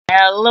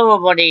Hello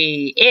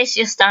everybody, it's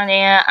ItzJustDan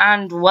here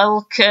and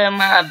welcome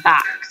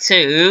back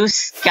to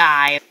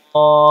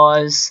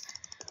Skywars.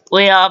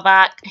 We are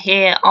back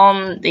here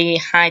on the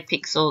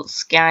Hypixel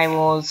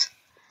Skywars.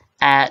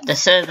 The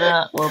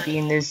server will be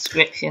in the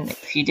description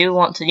if you do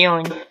want to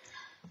join.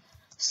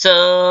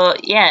 So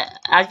yeah,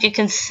 as you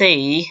can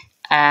see,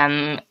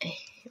 like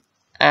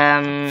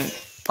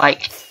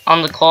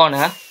on the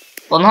corner,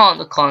 well not on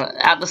the corner,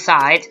 at the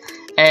side,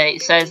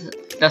 it says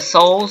the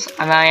souls,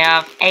 and I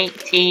have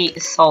 80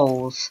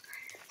 souls,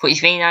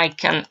 which means I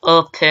can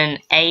open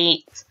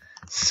 8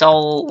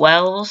 soul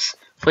wells,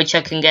 which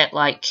I can get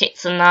like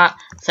kits and that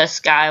for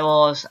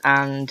Skywars,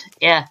 and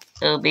yeah,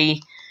 it'll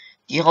be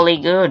jolly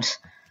good.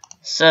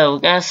 So we're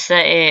gonna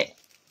set it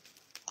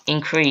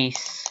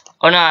increase.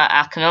 Oh no,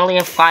 I can only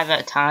have 5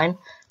 at a time,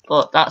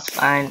 but that's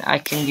fine. I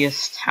can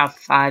just have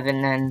 5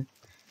 and then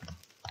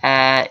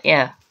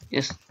yeah,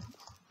 just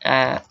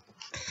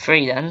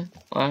 3 then,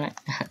 won't it?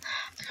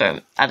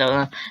 I don't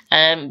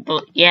know.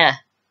 But yeah,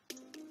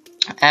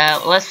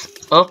 let's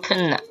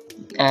open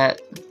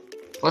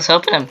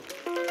them.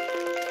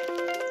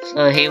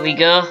 So here we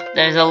go.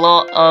 There's a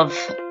lot of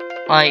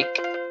like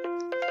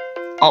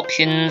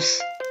options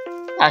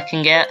I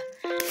can get,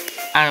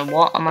 and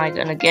what am I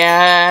gonna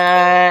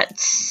get?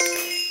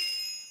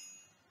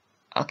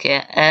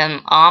 Okay,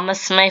 armor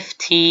smith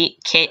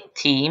kit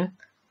team.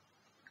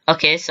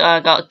 Okay, so I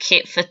got a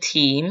kit for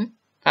team.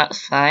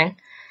 That's fine.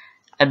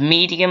 A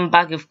medium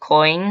bag of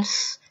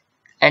coins,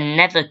 a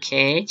nether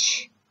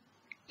cage,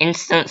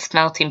 instant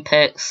smelting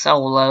perk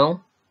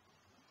solo,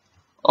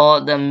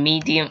 or the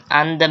medium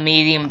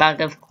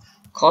bag of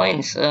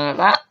coins. So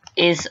that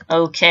is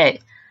okay.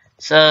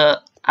 So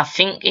I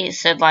think it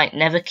said like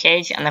nether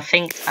cage, and I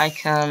think I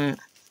can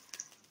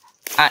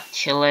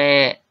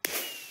actually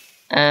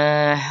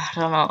I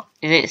don't know,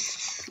 is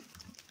it?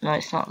 No,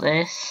 it's not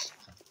this.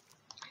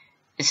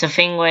 It's a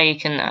thing where you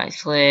can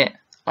actually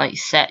like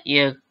set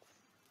your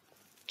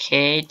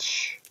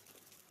cage.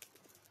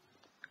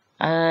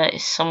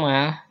 It's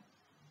somewhere.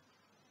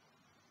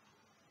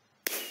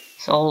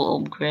 It's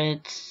all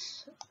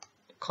upgrades,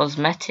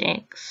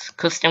 cosmetics,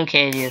 custom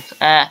cages.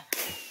 The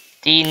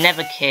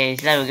nether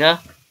cage. There we go.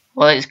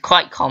 Well, it's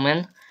quite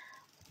common.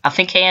 I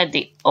think I had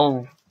the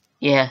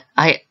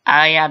I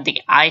had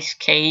the ice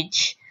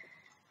cage,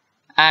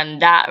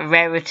 and that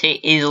rarity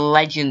is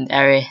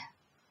legendary.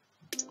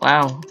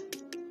 Wow,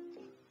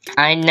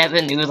 I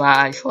never knew that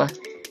actually.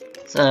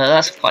 So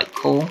that's quite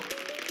cool.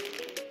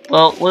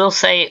 But we'll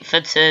say for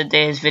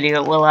today's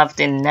video, we'll have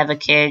the nether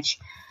cage.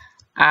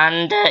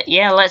 And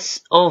yeah,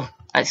 let's... Oh,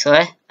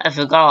 actually, I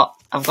forgot.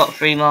 I've got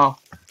 3 more.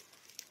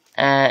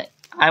 I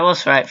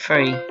was right,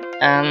 3.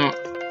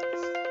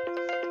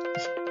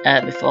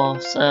 Before.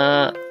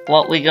 So,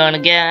 what we're gonna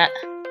get...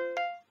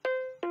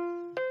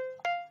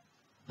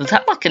 Was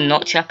that like a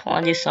notch apple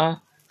I just saw?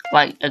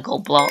 Like a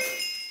gold block.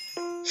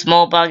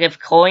 Small bag of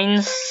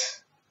coins.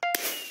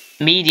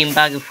 Medium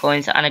bag of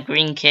coins and a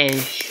green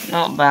cage.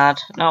 Not bad,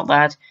 not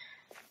bad.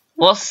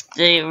 What's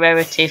the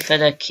rarity for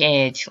the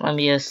cage? Let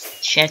me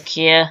just check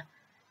here.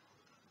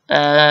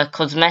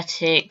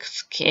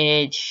 Cosmetics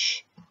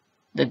cage,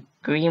 the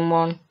green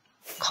one,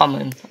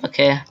 common.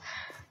 Okay.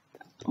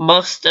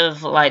 Most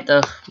of like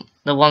the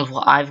ones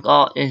what I've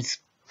got is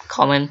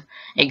common,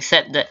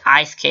 except the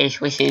ice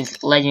cage, which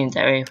is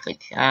legendary,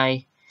 which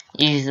I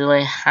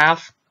usually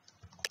have.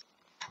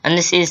 And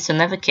this is the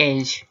nether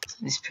cage.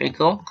 It's pretty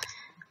cool.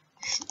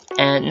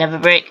 Nether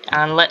brick,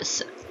 and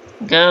let's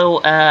go.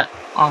 I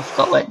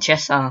forgot what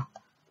chests are.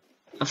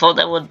 I thought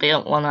there would be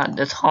one at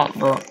the top,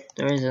 but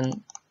there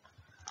isn't.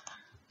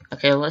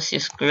 Okay, let's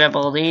just grab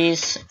all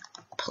these,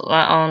 put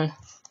that on.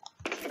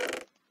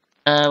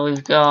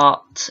 We've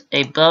got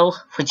a bow,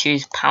 which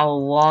is power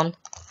 1.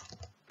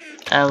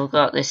 We've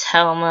got this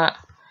helmet.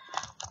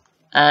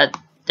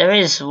 There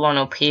is one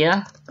up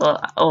here,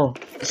 but oh,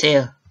 it's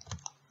here.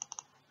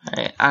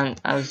 Right, and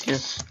I was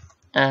just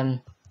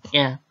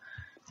yeah,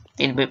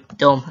 being a bit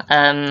dumb.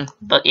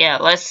 But yeah,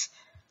 let's.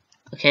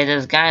 Okay,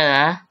 there's a guy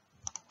there,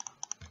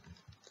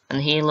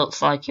 and he looks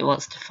like he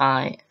wants to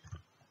fight.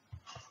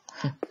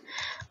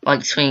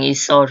 Like swing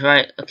his sword,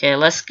 right? Okay,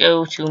 let's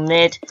go to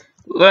mid.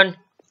 Run!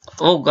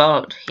 Oh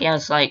god, he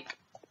has like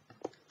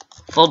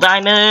full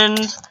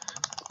diamonds.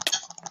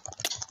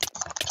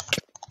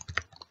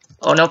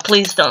 Oh no,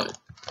 please don't.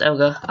 There we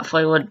go. I thought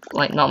he would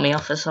like knock me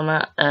off or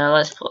something.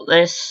 Let's put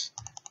this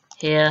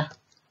here.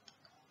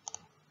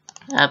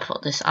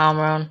 Put this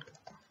armor on.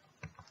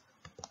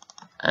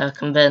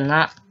 Can burn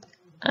that.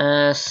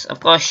 I've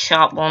got a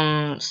sharp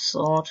 1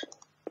 sword.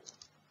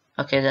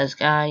 Okay, there's a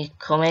guy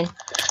coming.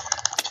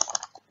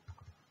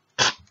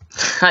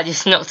 I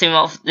just knocked him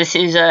off. This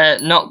is a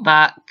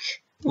knockback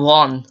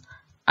 1,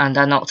 and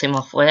I knocked him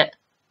off with it.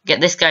 Get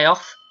this guy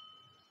off.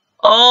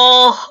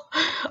 Oh!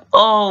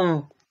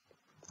 Oh!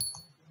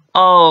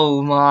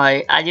 Oh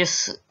my! I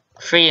just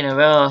 3 in a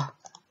row.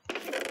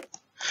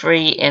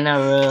 3 in a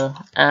row.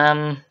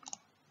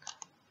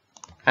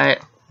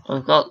 Right.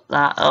 We've got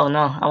that. Oh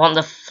no, I want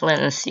the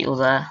flint and steel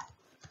there.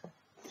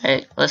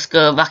 Right, let's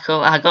go back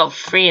up. I got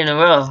 3 in a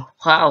row.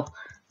 Wow.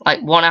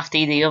 Like one after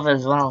the other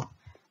as well.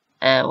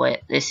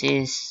 Wait, this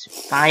is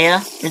fire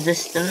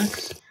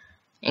resistance.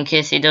 In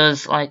case he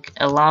does like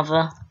a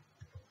lava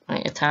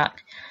like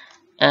attack.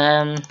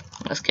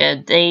 Let's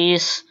get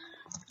these.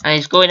 And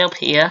he's going up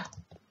here.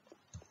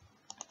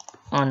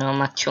 Oh no,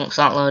 my chunks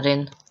aren't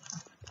loading.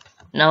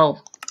 No.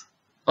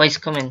 Oh, he's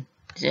coming.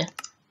 Is he?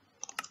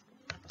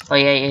 Oh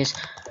yeah, he is.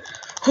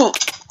 Oh,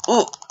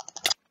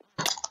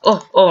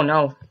 oh, oh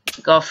no.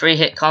 Got a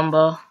 3-hit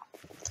combo.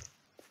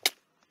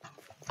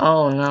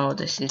 Oh no,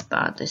 this is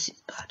bad, this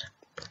is bad.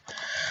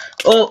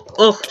 Oh,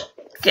 oh,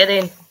 get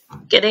in,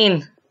 get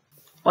in.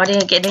 Why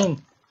didn't I get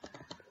in?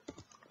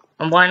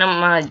 And why not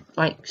my,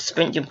 like,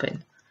 sprint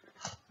jumping?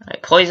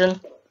 Right,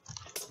 poison.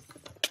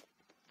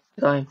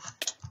 Going.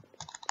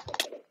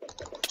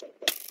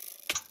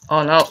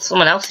 Oh no,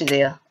 someone else is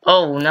here.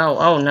 Oh no,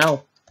 oh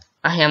no.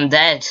 I am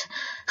dead.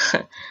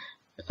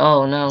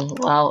 Oh no,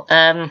 well,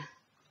 I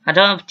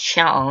don't have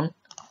chat on.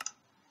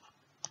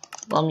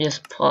 Let me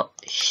just put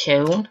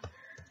shown.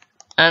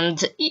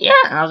 And yeah,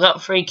 I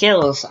got 3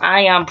 kills.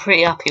 I am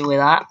pretty happy with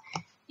that.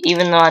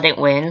 Even though I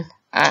didn't win,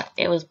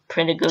 it was a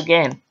pretty good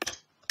game.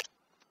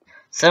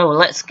 So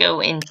let's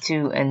go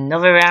into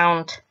another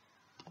round.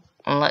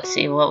 And let's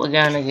see what we're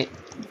gonna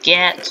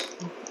get.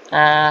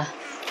 Alright,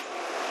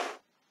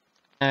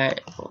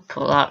 we'll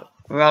put that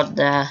rod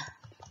there.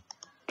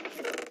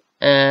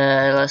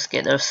 Let's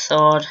get the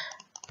sword.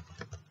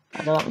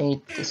 I don't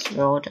need this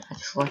rod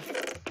actually.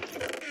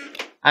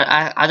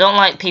 I don't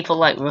like people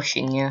like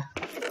rushing you.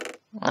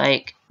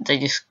 Like they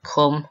just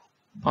come.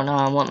 Oh no,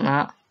 I want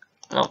that.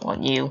 I don't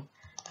want you.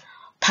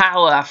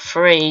 Power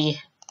 3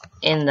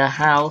 in the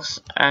house.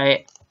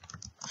 Alright.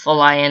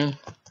 Full iron.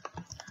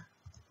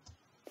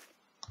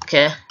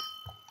 Okay.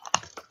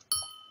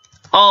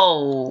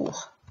 Oh.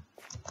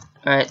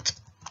 Right.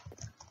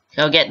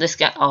 Go get this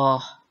guy.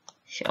 Oh.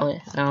 Show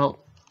it. No.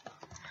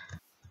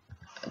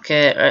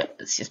 Okay, right.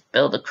 Let's just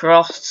build a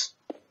cross.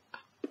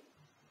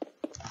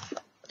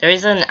 There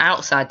is an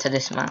outside to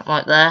this map,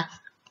 like there.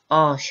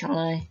 Oh, shall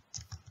I?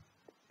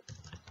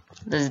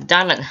 There's a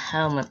diamond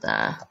helmet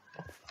there.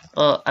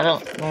 But I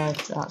don't know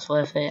if that's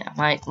worth it. I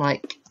might,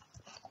 like,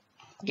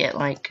 get,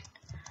 like,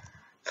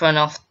 thrown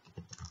off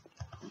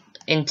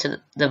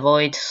into the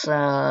void.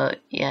 So,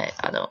 yeah,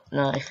 I don't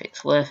know if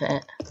it's worth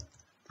it.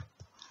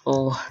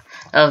 Oh,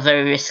 that was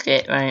very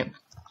risky, right?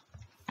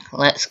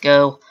 Let's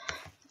go.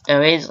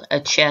 There is a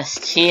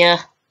chest here,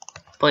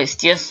 but it's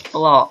just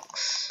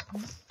blocks.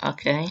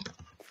 Okay.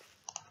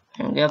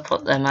 I'm gonna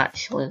put them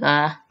actually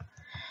there.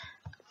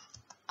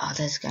 Oh,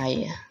 there's a guy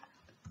here.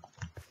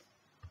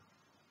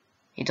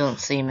 He don't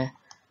see me.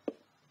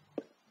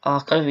 Oh, I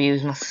could have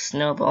used my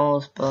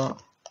snowballs,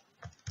 but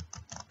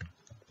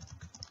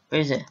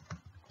where is it?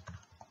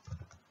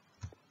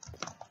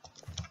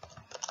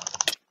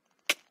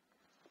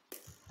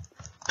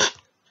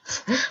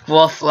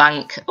 War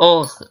flank.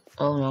 Oh,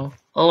 oh no.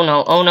 Oh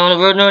no, oh no,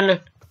 run, run, run.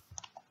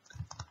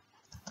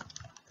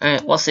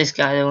 Alright, what's this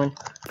guy doing?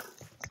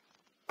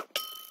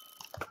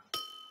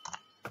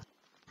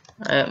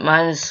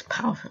 Mine's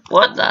powerful.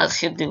 What? That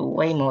should do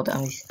way more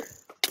damage.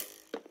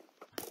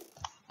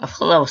 I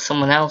thought that was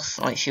someone else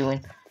like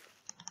shooting.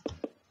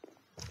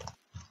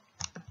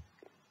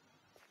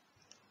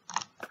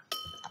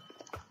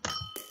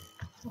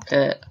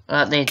 Okay,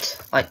 that did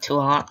like 2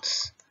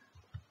 hearts.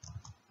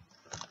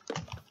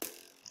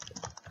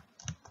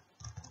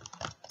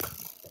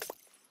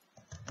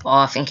 Oh,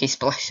 I think he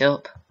splashed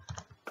up.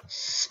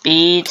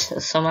 Speed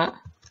or something.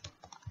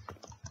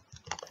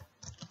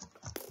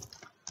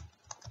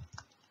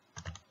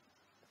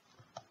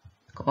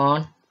 Go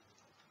on.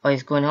 Oh,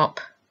 he's going up.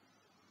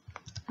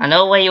 I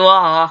know where you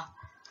are.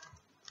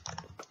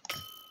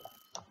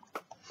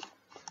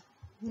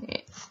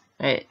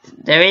 Right.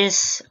 There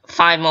is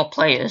 5 more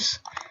players,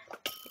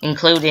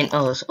 including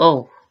us.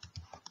 Oh.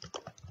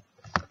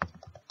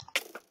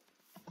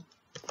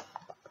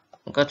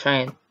 Go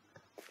train.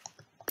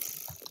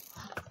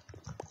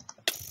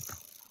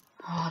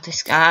 Oh,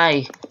 this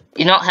guy.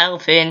 You're not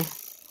helping.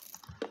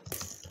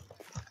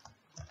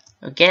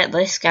 Get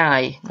this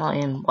guy, not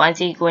him. Why is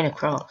he going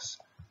across?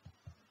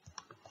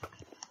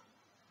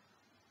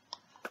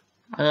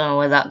 I don't know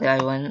where that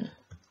guy went.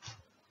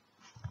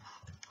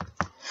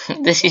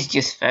 This is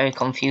just very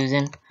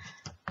confusing.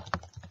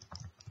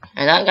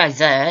 And that guy's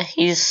there.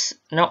 He's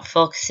not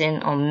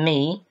focusing on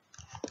me.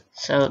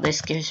 So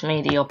this gives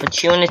me the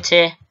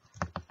opportunity.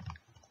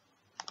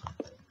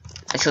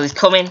 Actually, he's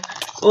coming.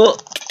 Oh,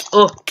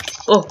 oh,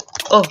 oh,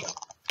 oh.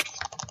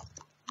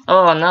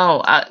 Oh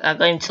no, I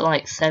got him to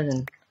like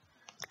 7.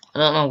 I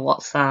don't know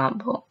what's that,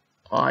 but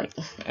like,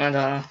 I don't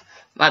know.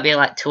 Might be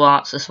like 2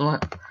 hearts or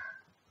something.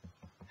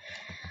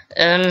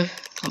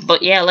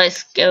 But yeah,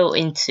 let's go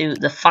into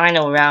the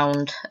final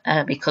round,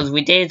 because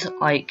we did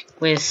like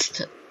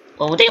waste,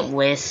 well, we didn't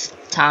waste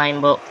time,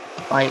 but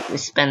like we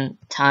spent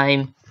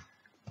time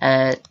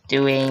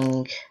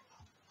doing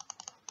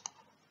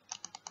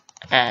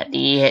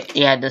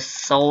the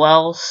soul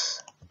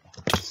wells.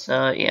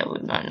 So yeah, we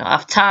might not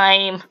have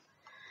time,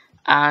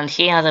 And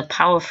he has a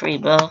power 3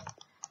 bow,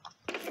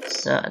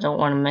 so I don't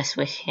want to mess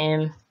with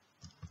him.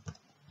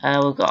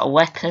 We've got a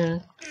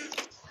weapon,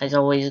 as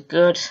always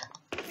good.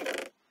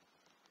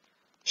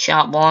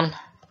 Sharp 1,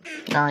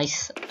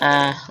 nice.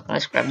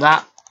 Let's grab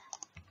that.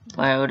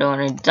 Well, we don't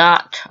need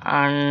that,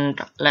 and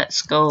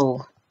let's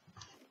go.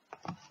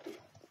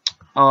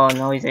 Oh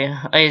no, he's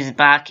here. He's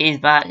back, he's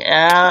back.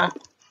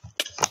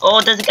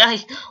 Oh, there's a guy.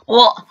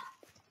 What?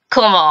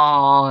 Come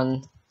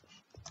on.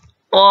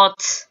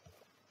 What?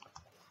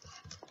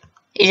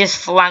 He just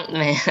flanked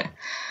me.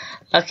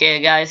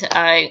 Okay guys,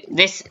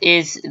 this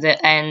is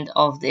the end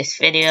of this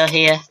video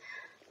here.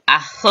 I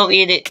hope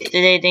you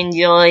did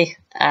enjoy.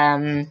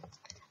 And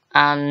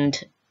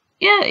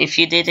yeah, if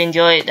you did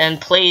enjoy it, then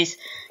please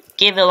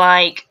give a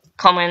like,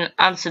 comment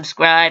and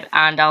subscribe,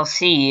 and I'll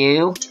see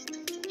you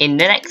in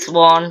the next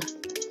one.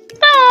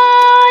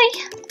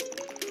 Bye!